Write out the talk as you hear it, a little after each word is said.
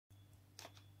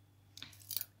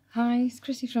Hi, it's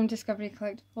Chrissy from Discovery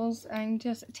Collectables. I'm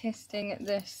just testing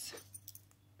this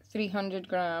 300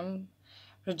 gram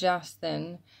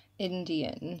Rajasthan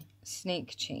Indian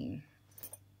snake chain.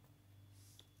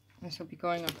 This will be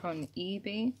going up on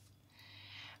eBay.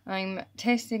 I'm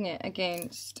testing it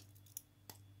against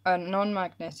a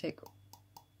non-magnetic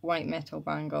white metal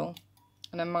bangle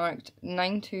and a marked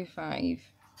 925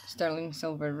 sterling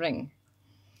silver ring.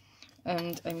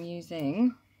 And I'm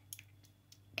using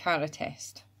carat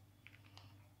test.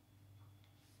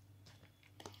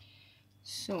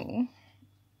 So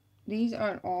these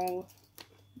are all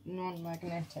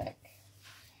non-magnetic.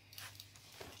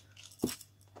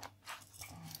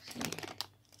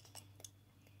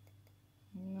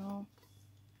 No,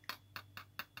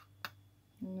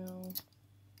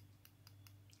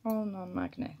 all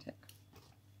non-magnetic.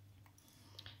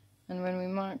 And when we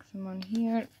mark them on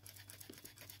here,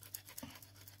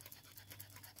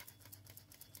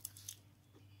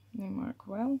 they mark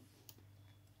well.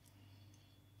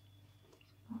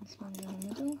 This one's in the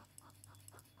middle.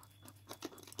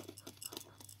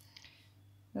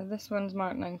 Now this one's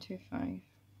marked 925.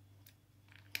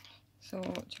 So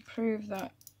to prove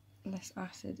that this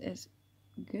acid is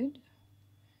good,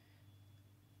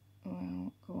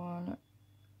 we'll go on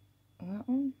that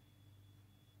one.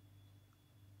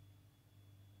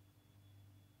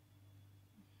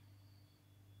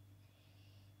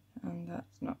 And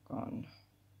that's not gone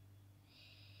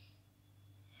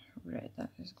red, that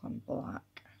has gone black.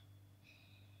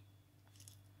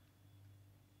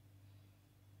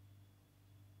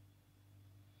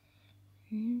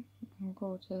 Okay, I'll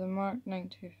go to the mark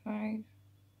 925.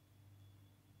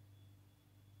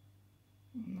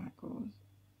 And that goes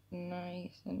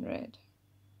nice and red.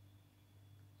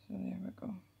 So there we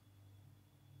go.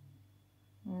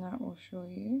 And that will show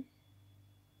you.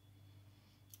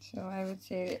 So I would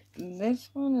say this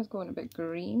one is going a bit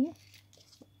green.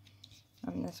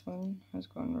 And this one has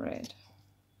gone red.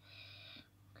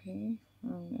 Okay,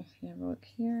 and if you have a look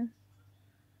here,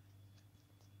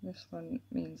 this one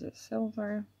means it's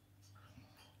silver,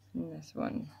 and this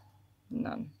one,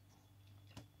 none.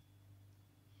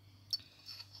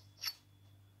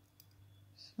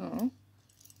 So,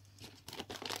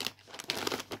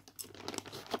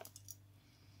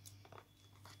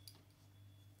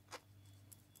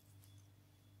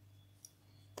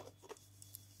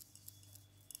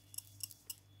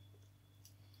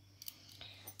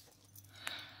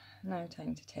 now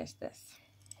time to test this.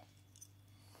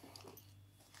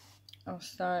 I'll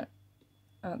start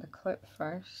at the clip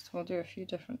first. We'll do a few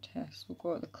different tests. We'll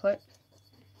go at the clip.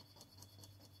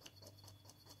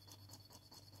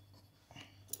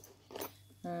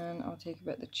 And I'll take a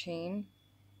bit of the chain.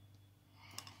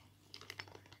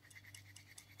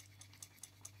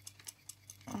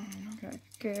 Got a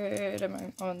good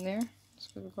amount on there,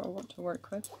 just because we've got a lot to work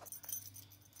with.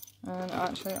 And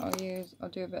actually I'll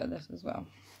do a bit of this as well.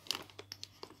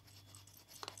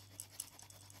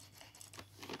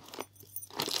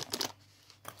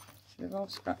 So they've all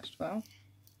scratched well.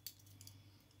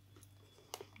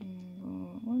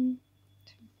 One,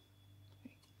 two,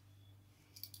 three.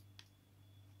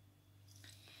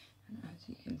 And as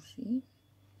you can see,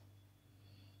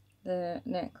 the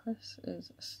necklace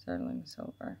is sterling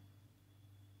silver.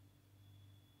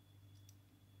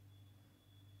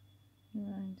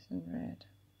 Nice and red.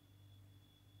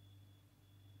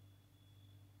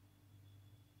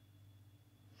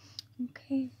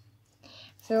 Okay,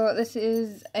 so this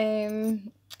is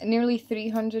nearly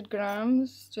 300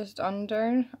 grams, just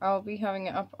under. I'll be having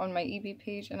it up on my eBay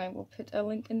page and I will put a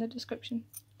link in the description.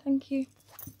 Thank you.